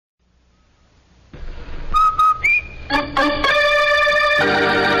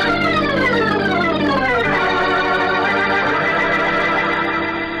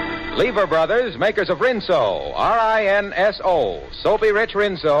Lever Brothers, makers of Rinso, R-I-N-S-O, Soapy Rich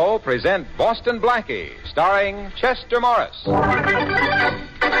Rinso, present Boston Blackie, starring Chester Morris.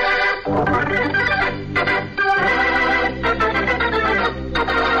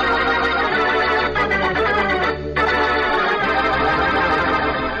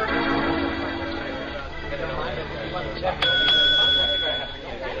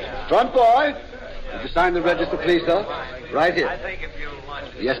 Front boy. Did you sign the register, please, sir? Right here.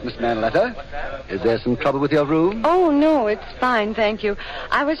 Yes, Miss Manleder. Is there some trouble with your room? Oh, no, it's fine, thank you.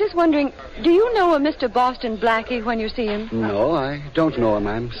 I was just wondering, do you know a Mr. Boston Blackie when you see him? No, I don't know him.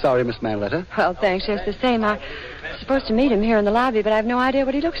 I'm sorry, Miss Manleder. Well, thanks, just the same. I'm supposed to meet him here in the lobby, but I have no idea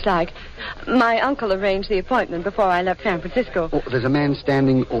what he looks like. My uncle arranged the appointment before I left San Francisco. Oh, there's a man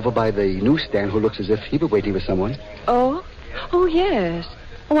standing over by the newsstand who looks as if he were waiting for someone. Oh? Oh, yes.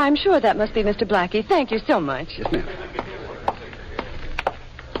 Oh, I'm sure that must be Mr. Blackie. Thank you so much. Yes, ma'am.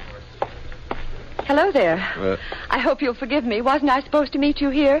 Hello there. I hope you'll forgive me. Wasn't I supposed to meet you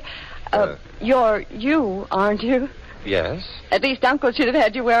here? You're you, aren't you? Yes. At least Uncle should have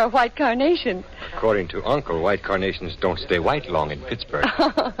had you wear a white carnation. According to Uncle, white carnations don't stay white long in Pittsburgh.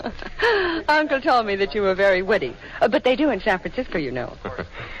 Uncle told me that you were very witty. But they do in San Francisco, you know.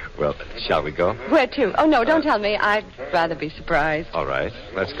 Well, shall we go? Where to? Oh, no, don't tell me. I'd rather be surprised. All right,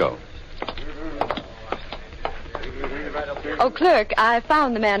 let's go. Oh, clerk, I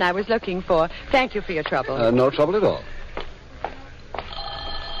found the man I was looking for. Thank you for your trouble. No trouble at all.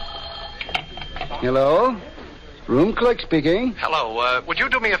 Hello? Room clerk speaking. Hello. Would you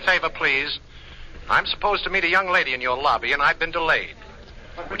do me a favor, please? I'm supposed to meet a young lady in your lobby, and I've been delayed.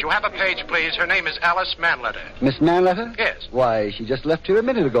 Would you have a page, please? Her name is Alice Manleder. Miss Manleder? Yes. Why, she just left here a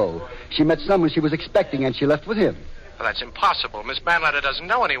minute ago. She met someone she was expecting, and she left with him. Well, that's impossible. Miss Manleder doesn't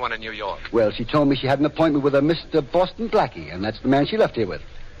know anyone in New York. Well, she told me she had an appointment with a Mr. Boston Blackie, and that's the man she left here with.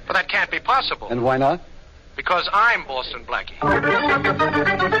 But that can't be possible. And why not? Because I'm Boston Blackie.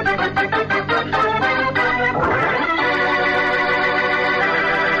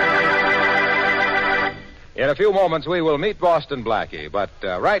 In a few moments, we will meet Boston Blackie, but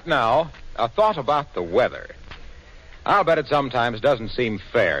right now, a thought about the weather. I'll bet it sometimes doesn't seem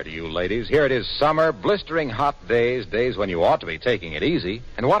fair to you ladies. Here it is summer, blistering hot days, days when you ought to be taking it easy.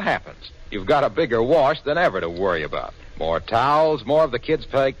 And what happens? You've got a bigger wash than ever to worry about. More towels, more of the kids'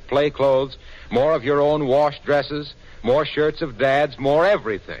 play clothes, more of your own wash dresses, more shirts of Dad's, more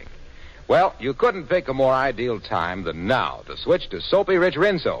everything. Well, you couldn't pick a more ideal time than now to switch to Soapy Rich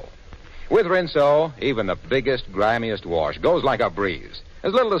Rinso. With Rinso, even the biggest, grimiest wash goes like a breeze.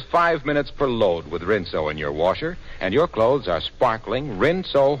 As little as 5 minutes per load with Rinso in your washer, and your clothes are sparkling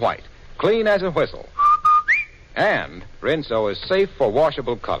Rinso white, clean as a whistle. And Rinso is safe for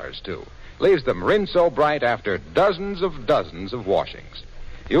washable colors, too. Leaves them Rinso bright after dozens of washings.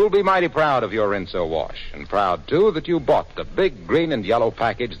 You'll be mighty proud of your Rinso wash, and proud, too, that you bought the big green and yellow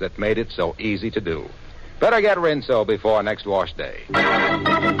package that made it so easy to do. Better get Rinso before next wash day.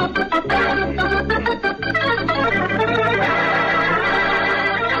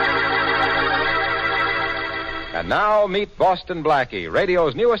 And now, meet Boston Blackie,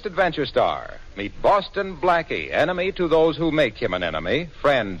 radio's newest adventure star. Meet Boston Blackie, enemy to those who make him an enemy,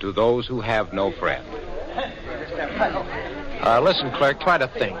 friend to those who have no friend. Listen, clerk, try to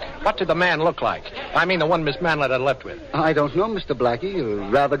think. What did the man look like? I mean the one Miss Manleder left with. I don't know, Mr. Blackie. You're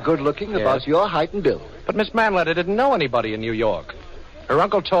rather good-looking, about your height and build. But Miss Manleder didn't know anybody in New York. Her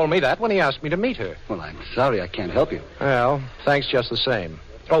uncle told me that when he asked me to meet her. Well, I'm sorry I can't help you. Well, thanks just the same.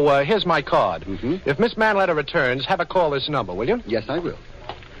 Oh, here's my card. Mm-hmm. If Miss Manleder returns, have her call this number, will you? Yes, I will.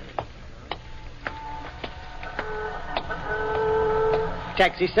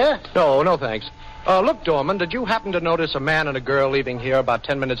 Taxi, sir? No, thanks. Look, Dorman, did you happen to notice a man and a girl leaving here about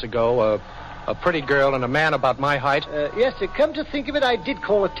 10 minutes ago? A pretty girl and a man about my height? Yes, sir. Come to think of it, I did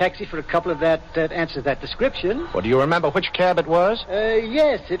call a taxi for a couple of that answers that description. Well, do you remember which cab it was?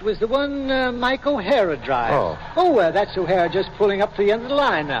 Yes, it was the one Mike O'Hara drives. Oh. That's O'Hara just pulling up to the end of the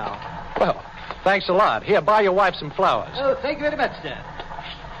line now. Well, thanks a lot. Here, buy your wife some flowers. Oh, thank you very much, sir.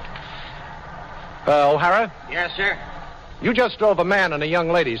 O'Hara? Yes, sir. You just drove a man and a young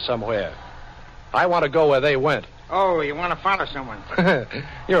lady somewhere. I want to go where they went. Oh, you want to follow someone?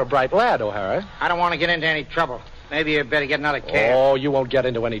 You're a bright lad, O'Hara. I don't want to get into any trouble. Maybe you better get another cab. Oh, you won't get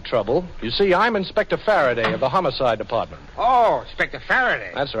into any trouble. You see, I'm Inspector Faraday of the Homicide Department. Oh, Inspector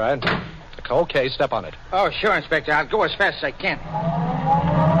Faraday. That's right. Okay, step on it. Oh, sure, Inspector. I'll go as fast as I can.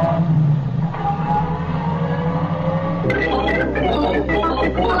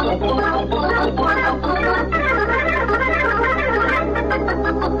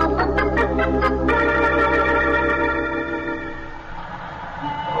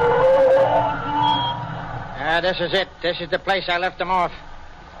 this is it. This is the place I left them off.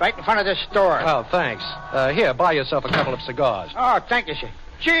 Right in front of this store. Oh, thanks. Here, buy yourself a couple of cigars. Oh, thank you, sir.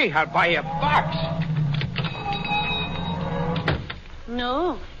 Gee, I'll buy you a box.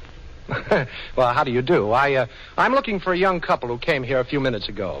 No. Well, how do you do? I'm looking for a young couple who came here a few minutes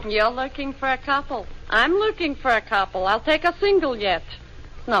ago. You're looking for a couple. I'm looking for a couple. I'll take a single yet.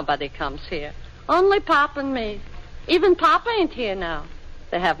 Nobody comes here. Only Pop and me. Even Pop ain't here now.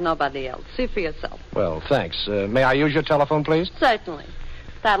 They have nobody else. See for yourself. Well, thanks. May I use your telephone, please? Certainly.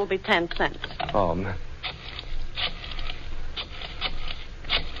 That'll be 10 cents. Oh,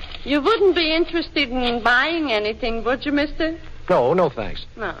 You wouldn't be interested in buying anything, would you, mister? no, thanks.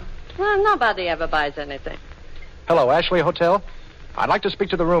 No. Well, nobody ever buys anything. Hello, Ashley Hotel? I'd like to speak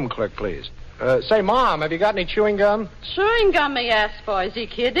to the room clerk, please. Say, Mom, have you got any chewing gum? Chewing gum he asked for. Is he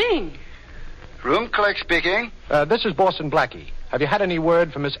kidding? Room clerk speaking. This is Boston Blackie. Have you had any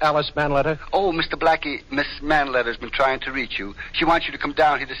word from Miss Alice Manleder? Oh, Mr. Blackie, Miss Manleder's been trying to reach you. She wants you to come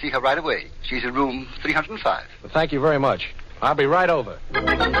down here to see her right away. She's in room 305. Well, thank you very much. I'll be right over.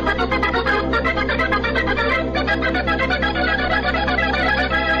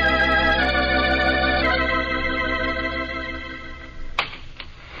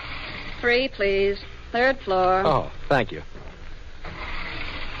 Three, please. Third floor. Oh, thank you.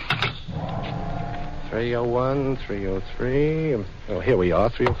 301, 303. Oh, here we are,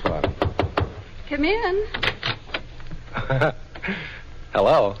 305. Come in.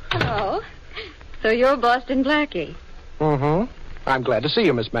 Hello. Hello. So you're Boston Blackie. Mm-hmm. I'm glad to see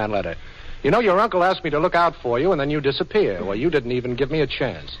you, Miss Manleder. You know, your uncle asked me to look out for you, and then you disappear. Well, you didn't even give me a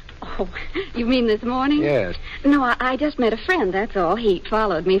chance. Oh, you mean this morning? Yes. No, I just met a friend, that's all. He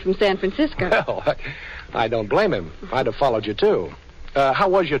followed me from San Francisco. Well, I don't blame him. I'd have followed you, too. How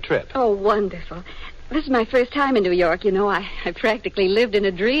was your trip? Oh, wonderful. This is my first time in New York. You know, I practically lived in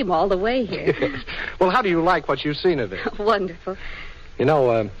a dream all the way here. Yes. Well, how do you like what you've seen of it? Wonderful. You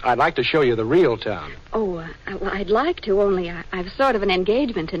know, I'd like to show you the real town. Oh, well, I'd like to, only I've sort of an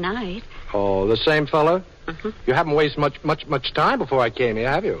engagement tonight. Oh, the same fellow? Uh-huh. You haven't wasted much time before I came here,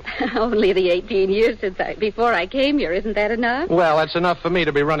 have you? Only the 18 years before I came here. Isn't that enough? Well, that's enough for me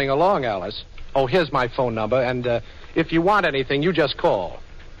to be running along, Alice. Oh, here's my phone number, and if you want anything, you just call.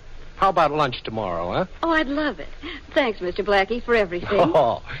 How about lunch tomorrow, huh? Oh, I'd love it. Thanks, Mr. Blackie, for everything.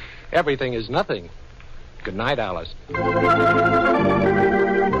 Oh, everything is nothing. Good night, Alice.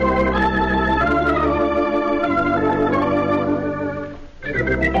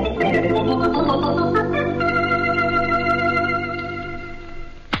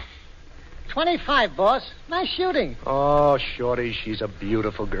 $25, boss. Nice shooting. Oh, Shorty, she's a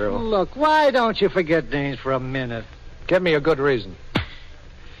beautiful girl. Look, why don't you forget names for a minute? Give me a good reason.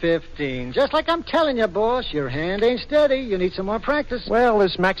 15. Just like I'm telling you, boss, your hand ain't steady. You need some more practice. Well,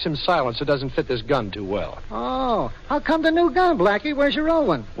 this Maxim silencer doesn't fit this gun too well. Oh, how come the new gun, Blackie? Where's your old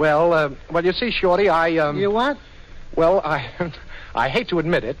one? Well, you see, Shorty, You what? Well, I hate to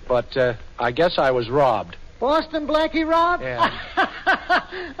admit it, but I guess I was robbed. Boston Blackie robbed? Yeah.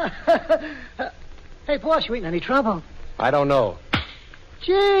 Hey, boss, you ain't in any trouble. I don't know.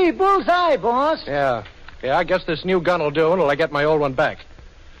 Gee, bullseye, boss. Yeah, I guess this new gun will do until I get my old one back.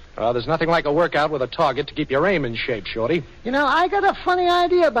 There's nothing like a workout with a target to keep your aim in shape, Shorty. You know, I got a funny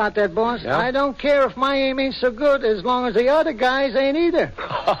idea about that, boss. Yeah? I don't care if my aim ain't so good as long as the other guys ain't either.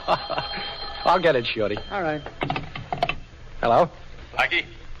 I'll get it, Shorty. All right. Hello? Blackie?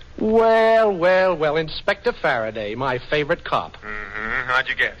 Well, Inspector Faraday, my favorite cop. Mm-hmm. How'd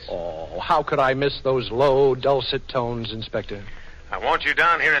you guess? Oh, how could I miss those low, dulcet tones, Inspector? I want you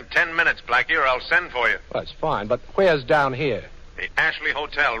down here in 10 minutes, Blackie, or I'll send for you. Well, that's fine, but where's down here? The Ashley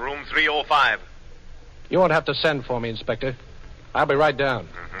Hotel, room 305. You won't have to send for me, Inspector. I'll be right down.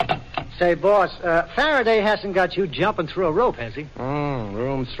 Say, boss, Faraday hasn't got you jumping through a rope, has he?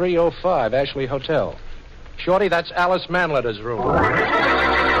 Room 305, Ashley Hotel. Shorty, that's Alice Manleder's room.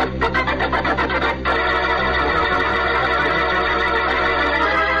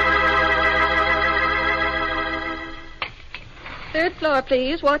 Third floor,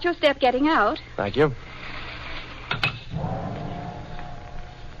 please. Watch your step getting out. Thank you.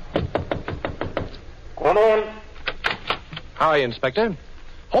 Come on. Hi, Inspector.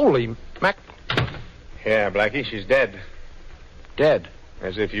 Holy Mac... Yeah, Blackie, she's dead. Dead.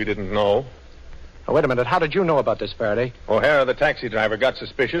 As if you didn't know. Oh, wait a minute. How did you know about this, Faraday? O'Hara, the taxi driver, got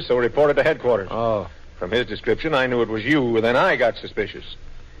suspicious, so reported to headquarters. Oh. From his description, I knew it was you, and then I got suspicious.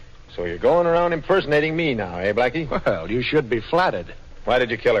 So you're going around impersonating me now, eh, Blackie? Well, you should be flattered. Why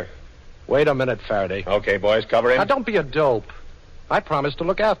did you kill her? Wait a minute, Faraday. Okay, boys, cover him. Now, don't be a dope. I promised to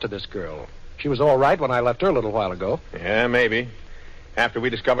look after this girl. She was all right when I left her a little while ago. Yeah, maybe. After we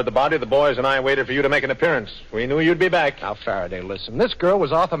discovered the body, the boys and I waited for you to make an appearance. We knew you'd be back. Now, Faraday, listen. This girl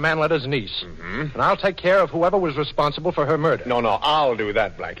was Arthur Manleder's niece. Mm-hmm. And I'll take care of whoever was responsible for her murder. No, I'll do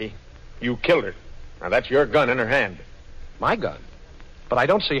that, Blackie. You killed her. Now, that's your gun in her hand. My gun? But I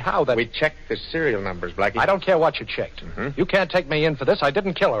don't see how that... We checked the serial numbers, Blackie. I don't care what you checked. Mm-hmm. You can't take me in for this. I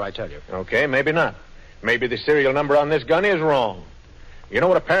didn't kill her, I tell you. Okay, maybe not. Maybe the serial number on this gun is wrong. You know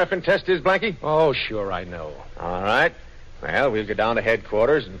what a paraffin test is, Blackie? Oh, sure, I know. All right. Well, we'll go down to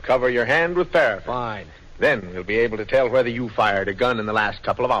headquarters and cover your hand with paraffin. Fine. Then we'll be able to tell whether you fired a gun in the last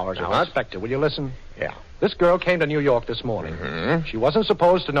couple of hours or Now, not. Inspector, will you listen? Yeah. This girl came to New York this morning. Mm-hmm. She wasn't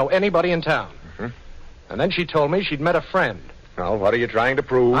supposed to know anybody in town. Mm-hmm. And then she told me she'd met a friend. Well, what are you trying to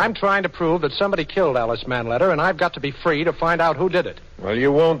prove? I'm trying to prove that somebody killed Alice Manleder, and I've got to be free to find out who did it. Well,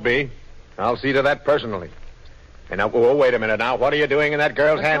 you won't be. I'll see to that personally. And now, wait a minute now. What are you doing in that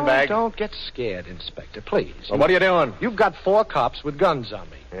girl's handbag? Don't get scared, Inspector, please. Well, what are you doing? You've got 4 cops with guns on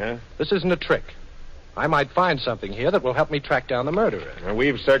me. Yeah? This isn't a trick. I might find something here that will help me track down the murderer. Well,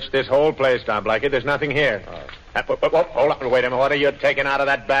 we've searched this whole place, Tom Blackie. There's nothing here. Hold on. Wait a minute. What are you taking out of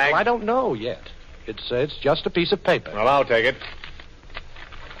that bag? Well, I don't know yet. It's just a piece of paper. Well, I'll take it.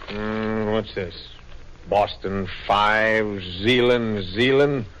 What's this? Boston 5,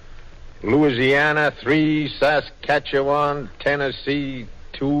 Zealand, Louisiana 3, Saskatchewan, Tennessee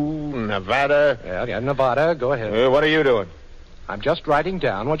 2, Nevada. Yeah, Nevada. Go ahead. What are you doing? I'm just writing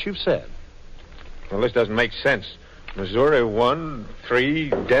down what you've said. Well, this doesn't make sense. Missouri 1, 3,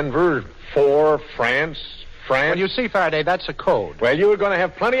 Denver 4, France. Well, you see, Faraday, that's a code. Well, you're going to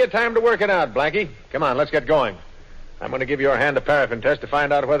have plenty of time to work it out, Blackie. Come on, let's get going. I'm going to give your hand a paraffin test to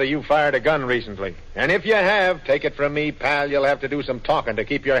find out whether you fired a gun recently. And if you have, take it from me, pal, you'll have to do some talking to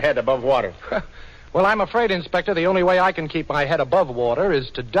keep your head above water. Well, I'm afraid, Inspector, the only way I can keep my head above water is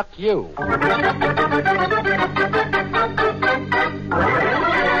to duck you.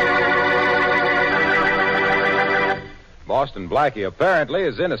 Boston Blackie apparently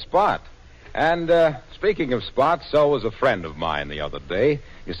is in a spot. And speaking of spots, so was a friend of mine the other day.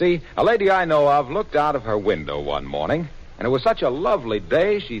 You see, a lady I know of looked out of her window one morning, and it was such a lovely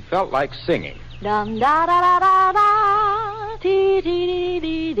day she felt like singing. Dum da da da da da, dee dee dee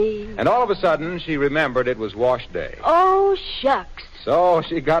dee dee. And all of a sudden, she remembered it was wash day. Oh, shucks. So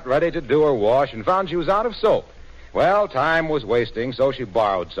she got ready to do her wash and found she was out of soap. Well, time was wasting, so she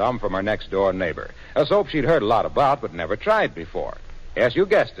borrowed some from her next-door neighbor. A soap she'd heard a lot about but never tried before. Yes, you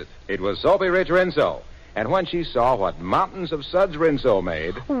guessed it. It was Soapy Rich Rinso. And when she saw what mountains of suds Rinso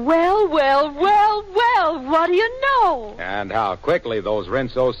made... Well, what do you know? And how quickly those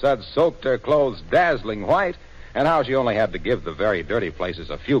Rinso suds soaked her clothes dazzling white, and how she only had to give the very dirty places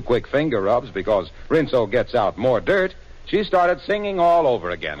a few quick finger rubs because Rinso gets out more dirt, she started singing all over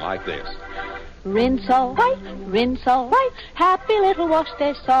again like this. Rinso white, happy little wash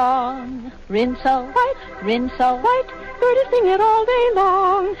day song. Rinso white, birdie sing it all day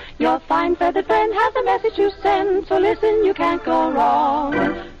long. Your fine feathered friend has a message to send, so listen, you can't go wrong.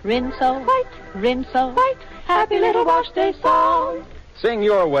 Rinso white, happy little wash day song. Sing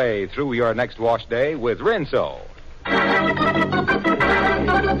your way through your next wash day with Rinso.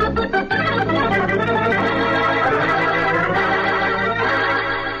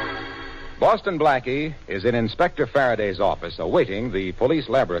 Boston Blackie is in Inspector Faraday's office awaiting the police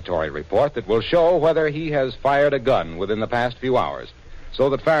laboratory report that will show whether he has fired a gun within the past few hours, so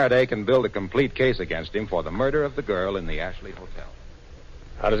that Faraday can build a complete case against him for the murder of the girl in the Ashley Hotel.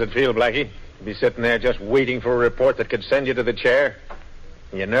 How does it feel, Blackie? To be sitting there just waiting for a report that could send you to the chair?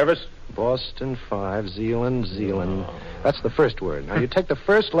 You nervous? Boston 5, Zealand. That's the first word. Now, you take the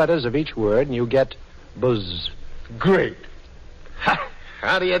first letters of each word and you get buzz. Great.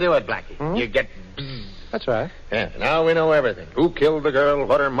 How do you do it, Blackie? You get bzzz. That's right. Yeah, now we know everything. Who killed the girl,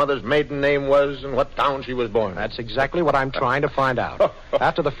 what her mother's maiden name was, and what town she was born in. That's exactly what I'm trying to find out.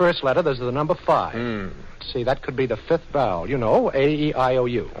 After the first letter, there's the number 5. See, that could be the 5th vowel. You know,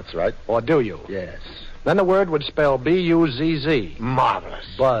 A-E-I-O-U. That's right. Or do you? Yes. Then the word would spell B-U-Z-Z.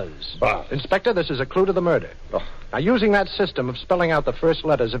 Marvelous. Buzz. Buzz. Inspector, this is a clue to the murder. Oh. Now, using that system of spelling out the first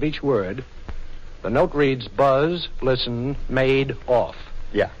letters of each word, the note reads buzz, listen, made, off.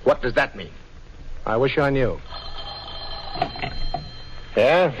 Yeah. What does that mean? I wish I knew.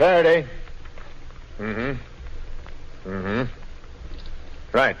 Yeah, Faraday.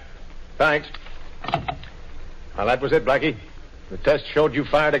 Right. Thanks. Well, that was it, Blackie. The test showed you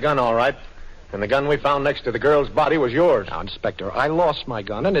fired a gun, all right. And the gun we found next to the girl's body was yours. Now, Inspector, I lost my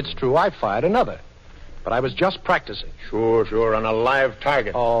gun, and it's true I fired another. But I was just practicing. Sure, on a live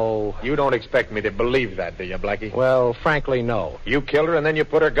target. Oh. You don't expect me to believe that, do you, Blackie? Well, frankly, no. You killed her, and then you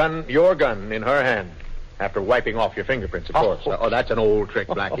put your gun in her hand. After wiping off your fingerprints, of course. Oh, that's an old trick,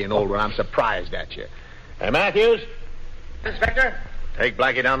 Blackie, an old one. I'm surprised at you. Hey, Matthews? Inspector? Take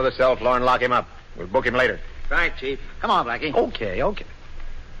Blackie down to the cell floor and lock him up. We'll book him later. Right, Chief. Come on, Blackie. Okay.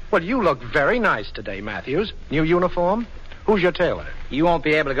 Well, you look very nice today, Matthews. New uniform? Who's your tailor? You won't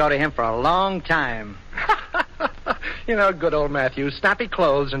be able to go to him for a long time. You know, good old Matthews. Snappy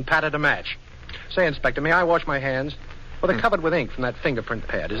clothes and pattern to match. Say, Inspector, may I wash my hands? Well, they're covered with ink from that fingerprint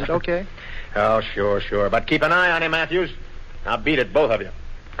pad. Is it okay? Oh, sure. But keep an eye on him, Matthews. I'll beat it, both of you.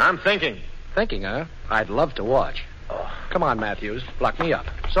 I'm thinking. Thinking, huh? I'd love to watch. Oh, come on, Matthews. Lock me up.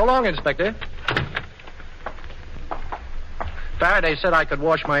 So long, Inspector. Faraday said I could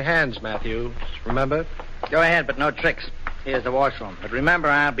wash my hands, Matthews. Remember? Go ahead, but no tricks. Here's the washroom. But remember,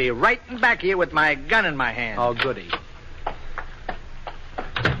 I'll be right in back here with my gun in my hand. Oh, goody.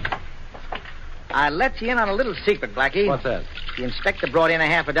 I let you in on a little secret, Blackie. What's that? The inspector brought in a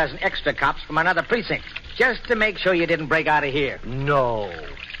half a dozen extra cops from another precinct, just to make sure you didn't break out of here. No.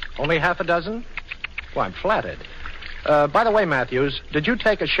 Only half a dozen? Well, I'm flattered. By the way, Matthews, did you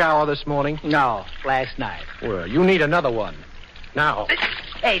take a shower this morning? No, last night. Well, you need another one. Now.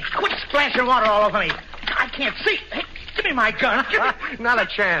 Hey, quit splashing water all over me. I can't see. Hey, give me my gun. Not a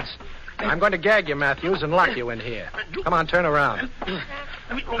chance. I'm going to gag you, Matthews, and lock you in here. Come on, turn around.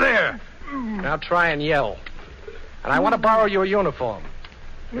 There. Now try and yell. And I want to borrow your uniform.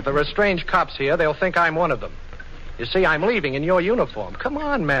 If there are strange cops here, they'll think I'm one of them. You see, I'm leaving in your uniform. Come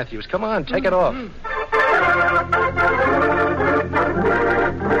on, Matthews. Come on, take it off.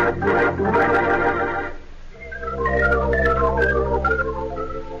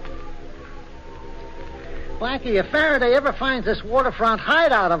 Blackie, if Faraday ever finds this waterfront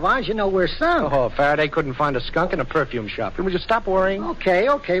hideout of ours, you know we're sunk. Oh, Faraday couldn't find a skunk in a perfume shop. Will you stop worrying? Okay.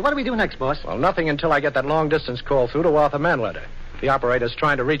 What do we do next, boss? Well, nothing until I get that long-distance call through to Arthur Manleder. The operator's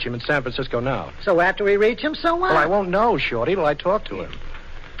trying to reach him in San Francisco now. So after we reach him, so what? Well, I won't know, Shorty, till I talk to him.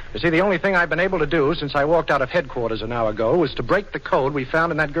 You see, the only thing I've been able to do since I walked out of headquarters an hour ago was to break the code we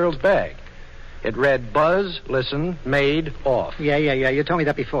found in that girl's bag. It read buzz, listen, made, off. Yeah. You told me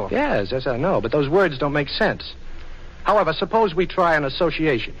that before. Yes, I know, but those words don't make sense. However, suppose we try an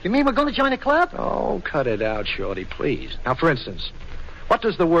association. You mean we're going to join a club? Oh, cut it out, Shorty, please. Now, for instance, what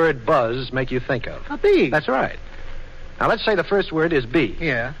does the word buzz make you think of? A bee. That's right. Now, let's say the first word is bee.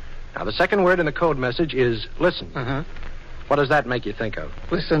 Yeah. Now, the second word in the code message is listen. Uh-huh. What does that make you think of?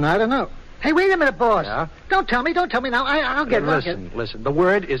 Listen, I don't know. Hey, wait a minute, boss. Yeah? Don't tell me now. I'll get it. Listen. The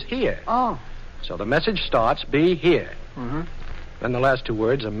word is here. Oh. So the message starts, be here. Mm-hmm. Then the last two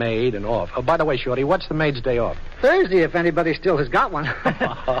words are made and off. Oh, by the way, Shorty, what's the maid's day off? Thursday, if anybody still has got one.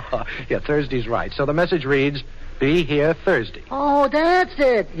 Yeah, Thursday's right. So the message reads, be here Thursday. Oh, that's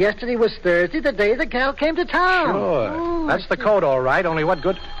it. Yesterday was Thursday, the day the gal came to town. Sure. Oh, that's the code, all right. Only what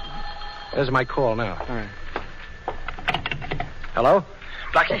good... There's my call now. All right. Hello?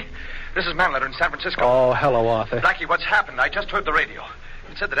 Blackie, this is Manleder in San Francisco. Oh, hello, Arthur. Blackie, what's happened? I just heard the radio.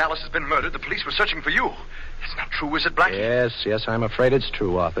 It said that Alice has been murdered. The police were searching for you. It's not true, is it, Blackie? Yes, I'm afraid it's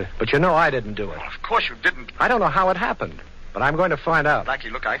true, Arthur. But you know I didn't do it. Well, of course you didn't. I don't know how it happened, but I'm going to find out.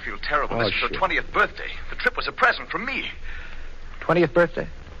 Blackie, look, I feel terrible. Oh, this is her 20th birthday. The trip was a present from me. 20th birthday?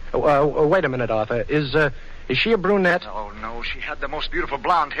 Wait a minute, Arthur. Is she a brunette? Oh, no. She had the most beautiful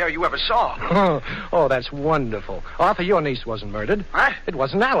blonde hair you ever saw. Oh, that's wonderful. Arthur, your niece wasn't murdered. What? It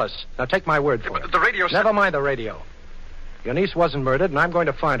wasn't Alice. Now, take my word for it. The radio said... Never mind the radio. Your niece wasn't murdered, and I'm going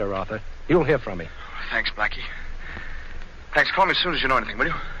to find her, Arthur. You'll hear from me. Thanks, Blackie. Thanks. Call me as soon as you know anything, will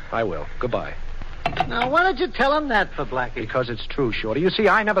you? I will. Goodbye. Now, why did you tell him that for, Blackie? Because it's true, Shorty. You see,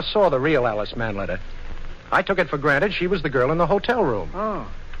 I never saw the real Alice Manleder. I took it for granted she was the girl in the hotel room. Oh.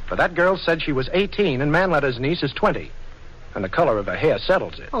 But that girl said she was 18, and Manleder's niece is 20. And the color of her hair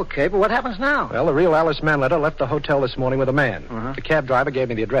settles it. Okay, but what happens now? Well, the real Alice Manleder left the hotel this morning with a man. Uh-huh. The cab driver gave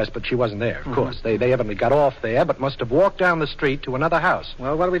me the address, but she wasn't there, of course. They evidently got off there, but must have walked down the street to another house.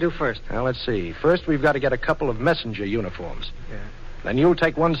 Well, what do we do first? Now, let's see. First, we've got to get a couple of messenger uniforms. Yeah. Then you'll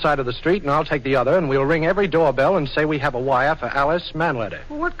take one side of the street, and I'll take the other, and we'll ring every doorbell and say we have a wire for Alice Manleder.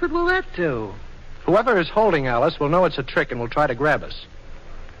 Well, what good will that do? Whoever is holding Alice will know it's a trick and will try to grab us.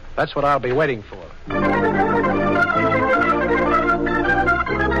 That's what I'll be waiting for.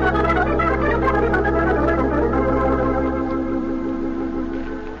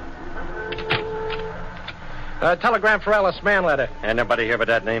 Telegram for Alice Manleder. Ain't nobody here with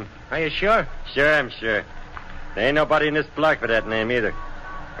that name. Are you sure? Sure, I'm sure. There ain't nobody in this block with that name either.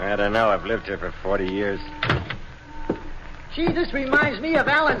 I don't know. I've lived here for 40 years. Gee, this reminds me of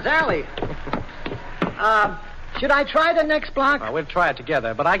Allen's Alley. Should I try the next block? We'll try it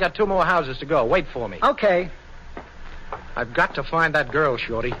together, but I got 2 more houses to go. Wait for me. Okay. I've got to find that girl,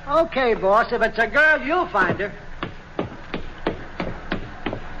 Shorty. Okay, boss. If it's a girl, you'll find her.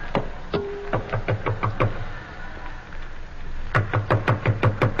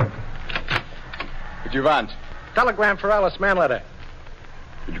 What do you want? Telegram for Alice Manleder.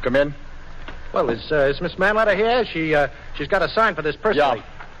 Did you come in? Well, is Miss Manleder here? She's got a sign for this personally.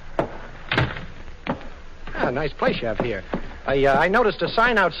 Ah, nice place you have here. I noticed a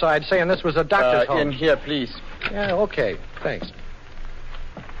sign outside saying this was a doctor's home. In here, please. Yeah, okay. Thanks.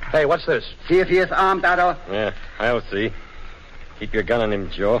 Hey, what's this? See if he is armed, Otto. Yeah, I'll see. Keep your gun on him,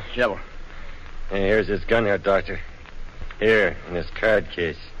 Joe. Yeah. Hey, here's his gun here, Doctor. Here, in his card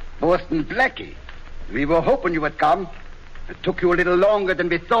case. Boston Blackie. We were hoping you would come. It took you a little longer than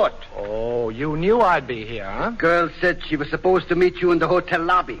we thought. Oh, you knew I'd be here, huh? Girl said she was supposed to meet you in the hotel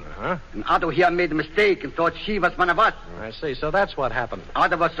lobby. Uh-huh. And Otto here made a mistake and thought she was one of us. I see. So that's what happened.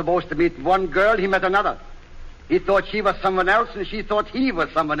 Otto was supposed to meet one girl. He met another. He thought she was someone else, and she thought he was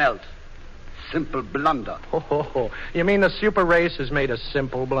someone else. Simple blunder. Oh, you mean the super race has made a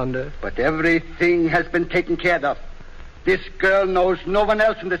simple blunder? But everything has been taken care of. This girl knows no one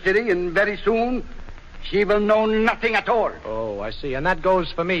else in the city, and very soon she will know nothing at all. Oh, I see. And that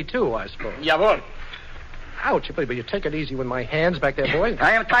goes for me, too, I suppose. Jawohl. Ouch, but you take it easy with my hands back there, boy.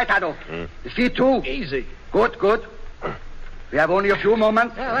 I am tight, Otto. You see, too? Easy. Good. We have only a few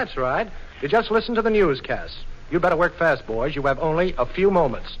moments. Yeah, that's right. You just listen to the newscast. You'd better work fast, boys. You have only a few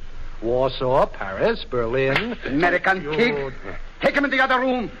moments. Warsaw, Paris, Berlin. American pig. Take him in the other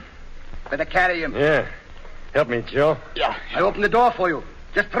room. Better carry him. Yeah. Help me, Joe. Yeah. I open the door for you.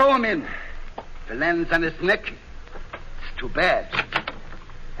 Just throw him in. The lens on his neck. It's too bad.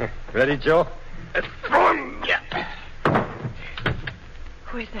 Ready, Joe? Throw him. Yeah.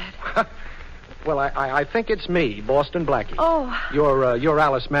 Who is that? Well, I think it's me, Boston Blackie. Oh. You're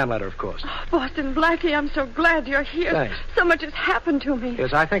Alice Manleder, of course. Oh, Boston Blackie, I'm so glad you're here. Thanks. So much has happened to me.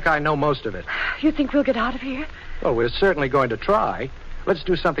 Yes, I think I know most of it. You think we'll get out of here? Well, we're certainly going to try. Let's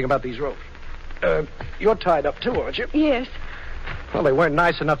do something about these ropes. You're tied up, too, aren't you? Yes. Well, they weren't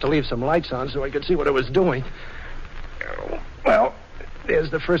nice enough to leave some lights on so I could see what it was doing. Well,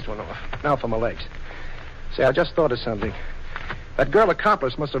 there's the first one off. Now for my legs. Say, I just thought of something. That girl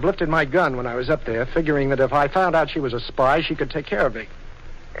accomplice must have lifted my gun when I was up there, figuring that if I found out she was a spy, she could take care of me.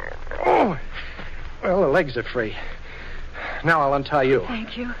 Oh, well, the legs are free. Now I'll untie you.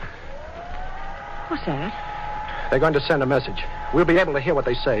 Thank you. What's that? They're going to send a message. We'll be able to hear what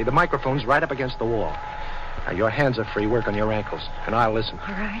they say. The microphone's right up against the wall. Now, your hands are free. Work on your ankles, and I'll listen.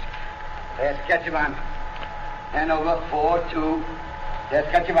 All right. There's Ketchivan. Hanover 4-2. There's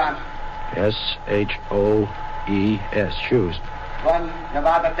Ketchivan. S-H-O-E-S. Shoes. 1,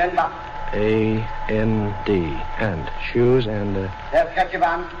 Nevada, Denver. A-N-D. And. Shoes and... There's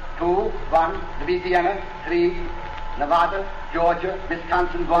Ketchivan. 2, 1, Louisiana. 3, Nevada, Georgia,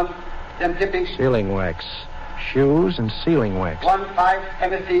 Wisconsin, 1. Them tipping. Sealing wax. Shoes and sealing wax. 1, 5,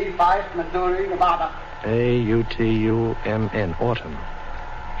 Tennessee. 5, Missouri, Nevada. A-U-T-U-M-N. Autumn.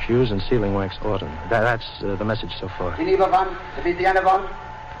 Shoes and sealing wax, autumn. That's the message so far. Geneva 1, Louisiana 1,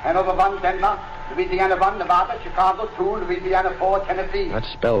 Hanover 1, Denver, Louisiana 1, Nevada, Chicago 2, Louisiana 4, Tennessee. That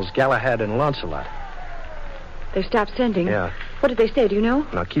spells Galahad and Lancelot. They've stopped sending. Yeah. What did they say, do you know?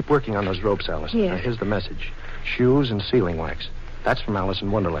 Now, keep working on those ropes, Alice. Yes. Now, here's the message. Shoes and sealing wax. That's from Alice in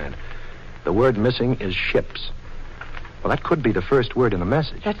Wonderland. The word missing is ships. Well, that could be the first word in the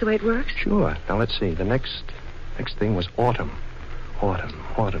message. That's the way it works? Sure. Now, let's see. The next thing was autumn. Autumn.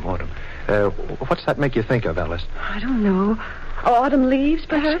 What's that make you think of, Alice? I don't know. Autumn leaves,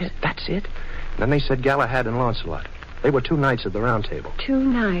 perhaps? That's it. Then they said Galahad and Lancelot. They were 2 knights at the round table. 2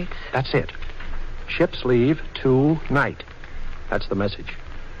 nights. That's it. Ships leave tonight. That's the message.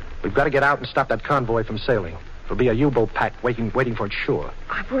 We've got to get out and stop that convoy from sailing. There'll be a U-boat pack waiting for it shore.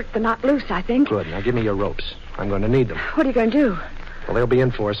 I've worked the knot loose, I think. Good. Now give me your ropes. I'm going to need them. What are you going to do? Well, they'll be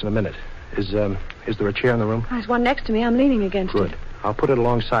in for us in a minute. Is there a chair in the room? There's one next to me. I'm leaning against Good. it. I'll put it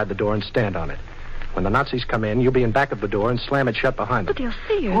alongside the door and stand on it. When the Nazis come in, you'll be in back of the door and slam it shut behind them. But they'll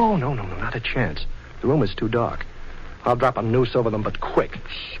see us. Oh, no, not a chance. The room is too dark. I'll drop a noose over them, but quick.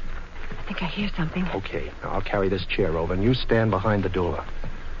 Shh. I think I hear something. Okay. Now, I'll carry this chair over, and you stand behind the door.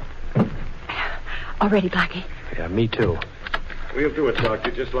 All ready, Blackie? Yeah, me too. We'll do it, Doctor,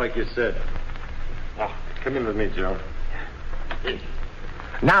 just like you said. Oh, come in with me, Joe.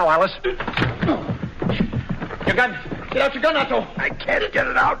 Now, Alice. Your gun. Get out your gun, Otto. I can't get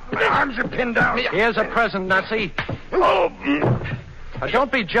it out. My arms are pinned down. Here's a present, Nazi. Oh. Now,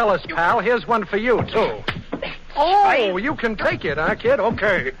 don't be jealous, pal. Here's one for you, too. Oh, you can take it, huh, kid?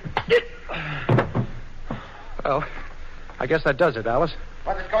 Okay. Well, I guess that does it, Alice.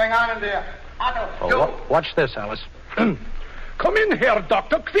 What is going on in there? Otto, Oh, watch this, Alice. come in here,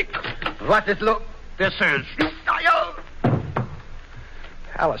 Doctor, quick. What is this is?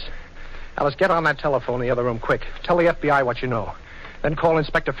 Alice, get on that telephone in the other room, quick. Tell the FBI what you know. Then call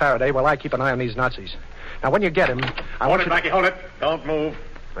Inspector Faraday while I keep an eye on these Nazis. Now, when you get him, Hold it, Blackie, hold it. Don't move.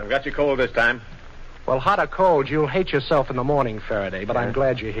 I've got you cold this time. Well, hot or cold, you'll hate yourself in the morning, Faraday, but I'm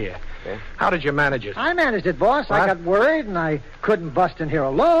glad you're here. Yeah. How did you manage it? I managed it, boss. What? I got worried, and I couldn't bust in here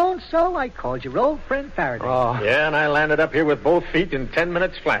alone, so I called your old friend Faraday. Oh. Yeah, and I landed up here with both feet in 10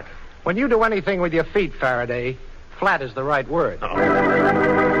 minutes flat. When you do anything with your feet, Faraday, flat is the right word.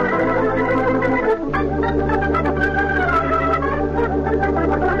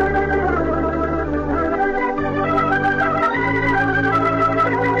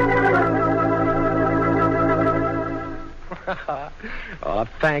 Oh,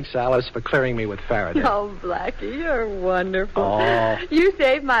 thanks, Alice, for clearing me with Faraday. Oh, Blackie, you're wonderful. Oh. You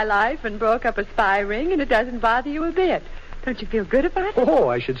saved my life and broke up a spy ring, and it doesn't bother you a bit. Don't you feel good about it? Oh,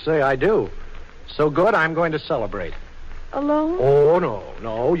 I should say I do. So good, I'm going to celebrate. Alone? Oh,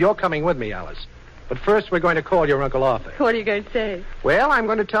 no. You're coming with me, Alice. But first, we're going to call your Uncle Arthur. What are you going to say? Well, I'm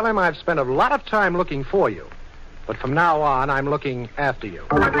going to tell him I've spent a lot of time looking for you. But from now on, I'm looking after you.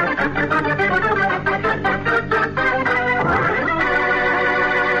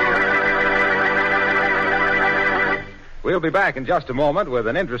 We'll be back in just a moment with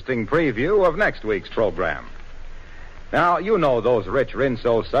an interesting preview of next week's program. Now, you know those rich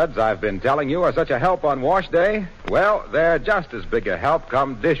Rinso suds I've been telling you are such a help on wash day? Well, they're just as big a help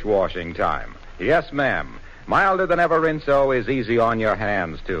come dishwashing time. Yes, ma'am. Milder than ever Rinso is easy on your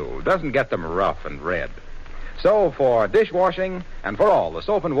hands, too. Doesn't get them rough and red. So, for dishwashing and for all the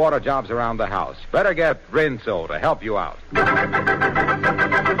soap and water jobs around the house, better get Rinso to help you out.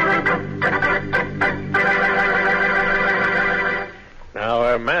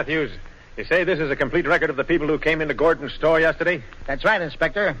 Now, Matthews, you say this is a complete record of the people who came into Gordon's store yesterday? That's right,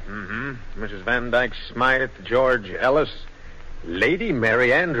 Inspector. Mm-hmm. Mrs. Van Dyke Smythe, George Ellis, Lady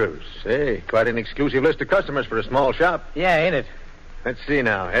Mary Andrews. Hey, quite an exclusive list of customers for a small shop. Yeah, ain't it? Let's see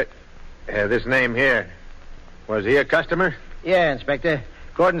now. This name here. Was he a customer? Yeah, Inspector.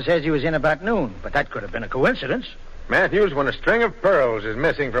 Gordon says he was in about noon, but that could have been a coincidence. Matthews, when a string of pearls is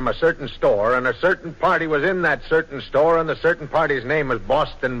missing from a certain store and a certain party was in that certain store and the certain party's name was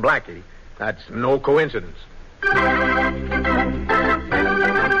Boston Blackie, that's no coincidence.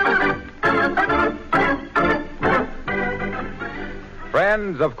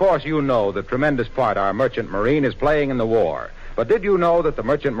 Friends, of course you know the tremendous part our merchant marine is playing in the war. But did you know that the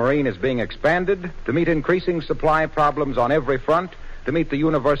merchant marine is being expanded to meet increasing supply problems on every front, to meet the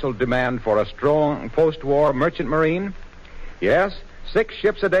universal demand for a strong post-war merchant marine? Yes, 6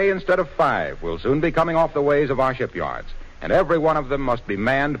 ships a day instead of 5 will soon be coming off the ways of our shipyards, and every one of them must be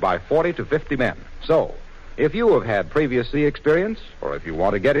manned by 40 to 50 men. So, if you have had previous sea experience, or if you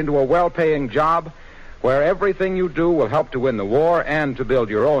want to get into a well-paying job where everything you do will help to win the war and to build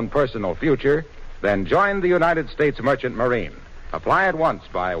your own personal future, then join the United States Merchant Marine. Apply at once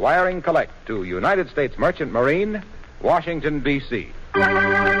by wiring collect to United States Merchant Marine, Washington, D.C.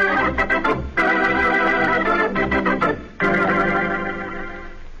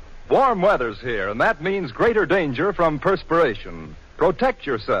 Warm weather's here, and that means greater danger from perspiration. Protect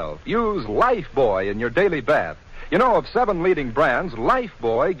yourself. Use Lifebuoy in your daily bath. You know, of 7 leading brands,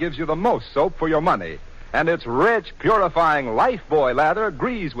 Lifebuoy gives you the most soap for your money. And its rich, purifying Lifebuoy lather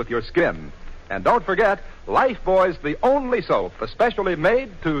agrees with your skin. And don't forget, Lifebuoy's the only soap especially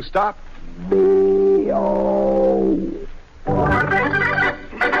made to stop B.O.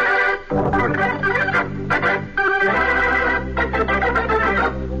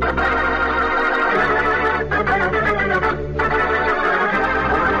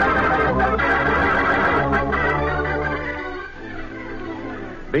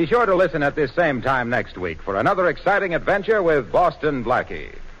 Be sure to listen at this same time next week for another exciting adventure with Boston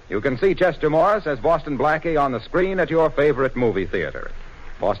Blackie. You can see Chester Morris as Boston Blackie on the screen at your favorite movie theater.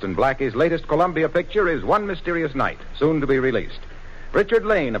 Boston Blackie's latest Columbia picture is One Mysterious Night, soon to be released. Richard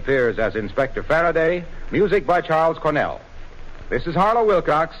Lane appears as Inspector Faraday, music by Charles Cornell. This is Harlow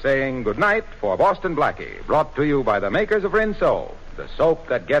Wilcox saying good night for Boston Blackie, brought to you by the makers of Rinso, the soap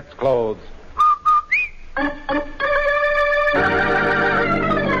that gets clothes.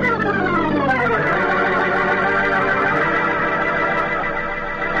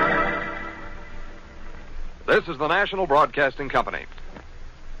 This is the National Broadcasting Company.